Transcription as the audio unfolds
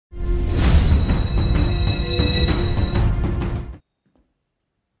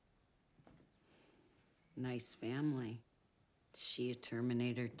nice family. Is she a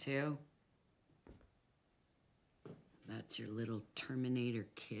Terminator too? That's your little Terminator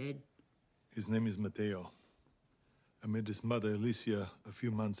kid? His name is Mateo. I met his mother, Alicia, a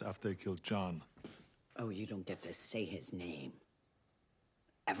few months after I killed John. Oh, you don't get to say his name.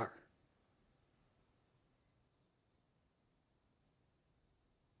 Ever.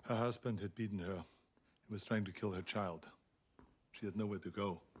 Her husband had beaten her and was trying to kill her child. She had nowhere to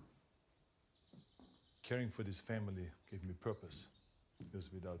go. Caring for this family gave me purpose.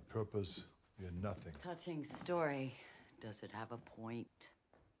 Because without purpose, we are nothing. Touching story. Does it have a point?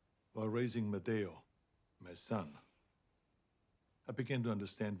 While raising Mateo, my son, I began to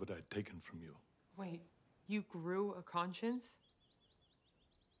understand what I'd taken from you. Wait, you grew a conscience?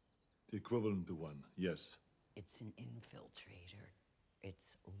 The equivalent to one, yes. It's an infiltrator.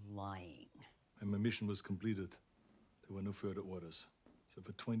 It's lying. And my mission was completed. There were no further orders. So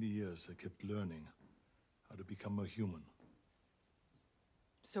for 20 years, I kept learning how to become a human.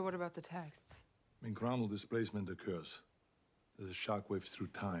 So what about the texts? When chronal displacement occurs, there's a shockwave through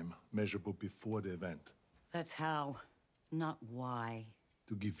time, measurable before the event. That's how, not why.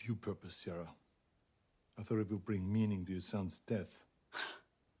 To give you purpose, Sarah. I thought it would bring meaning to your son's death.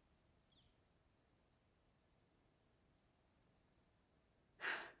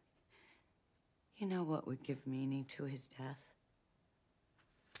 You know what would give meaning to his death?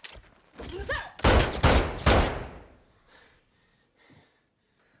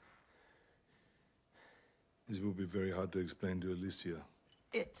 This will be very hard to explain to Alicia.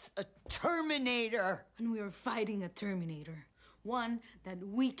 It's a Terminator! And we are fighting a Terminator. One that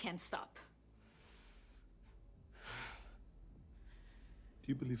we can stop. Do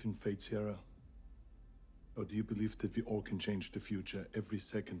you believe in fate, Sarah? Or do you believe that we all can change the future every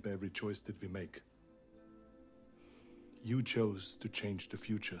second by every choice that we make? You chose to change the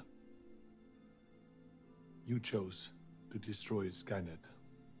future. You chose to destroy Skynet.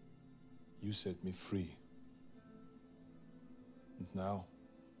 You set me free. And now,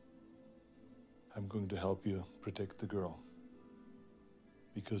 I'm going to help you protect the girl.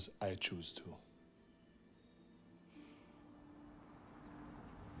 Because I choose to.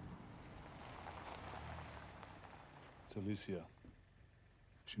 It's Alicia.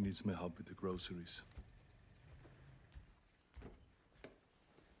 She needs my help with the groceries.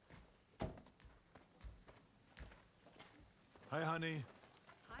 Hi, honey.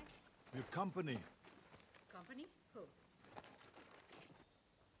 Hi. We have company. Company? Who?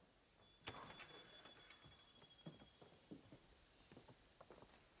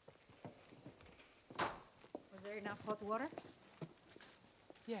 Was there enough hot water?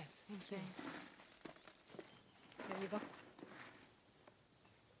 Yes, thank you. Thanks. There you go.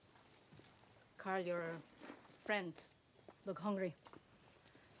 Carl, your friends look hungry.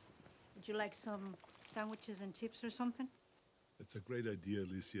 Would you like some sandwiches and chips or something? That's a great idea,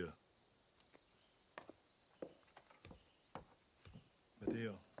 Alicia.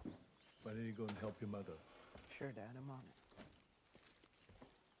 Mateo, why don't you go and help your mother? Sure, Dad, I'm on it.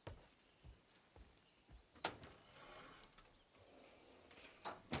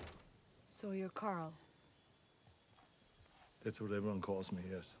 So you're Carl. That's what everyone calls me,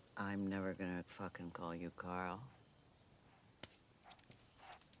 yes. I'm never gonna fucking call you Carl.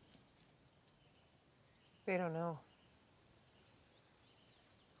 They don't know.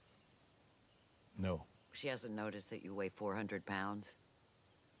 No. She hasn't noticed that you weigh 400 pounds?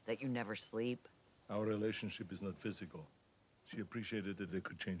 That you never sleep? Our relationship is not physical. She appreciated that I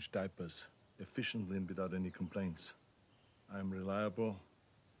could change diapers efficiently and without any complaints. I'm reliable,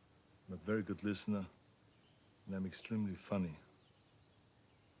 I'm a very good listener, and I'm extremely funny.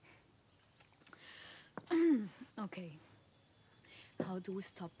 Okay. How do we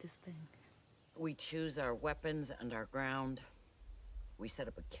stop this thing? We choose our weapons and our ground. We set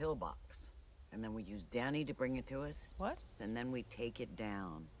up a kill box. And then we use Dani to bring it to us. What? And then we take it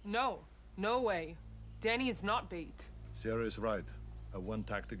down. No, no way. Dani is not bait. Sarah is right. Our one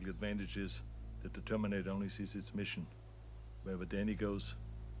tactical advantage is that the Terminator only sees its mission. Wherever Dani goes,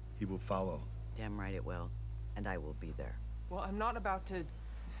 he will follow. Damn right it will. And I will be there. Well, I'm not about to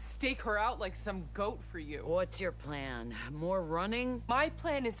stake her out like some goat for you. What's your plan? More running? My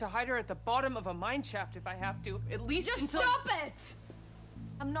plan is to hide her at the bottom of a mine shaft if I have to, at least Just until— stop it!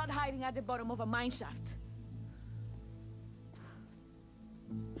 I'm not hiding at the bottom of a mine shaft.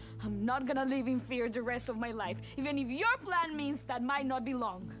 I'm not gonna live in fear the rest of my life, even if your plan means that might not be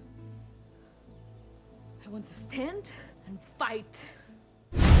long. I want to stand and fight.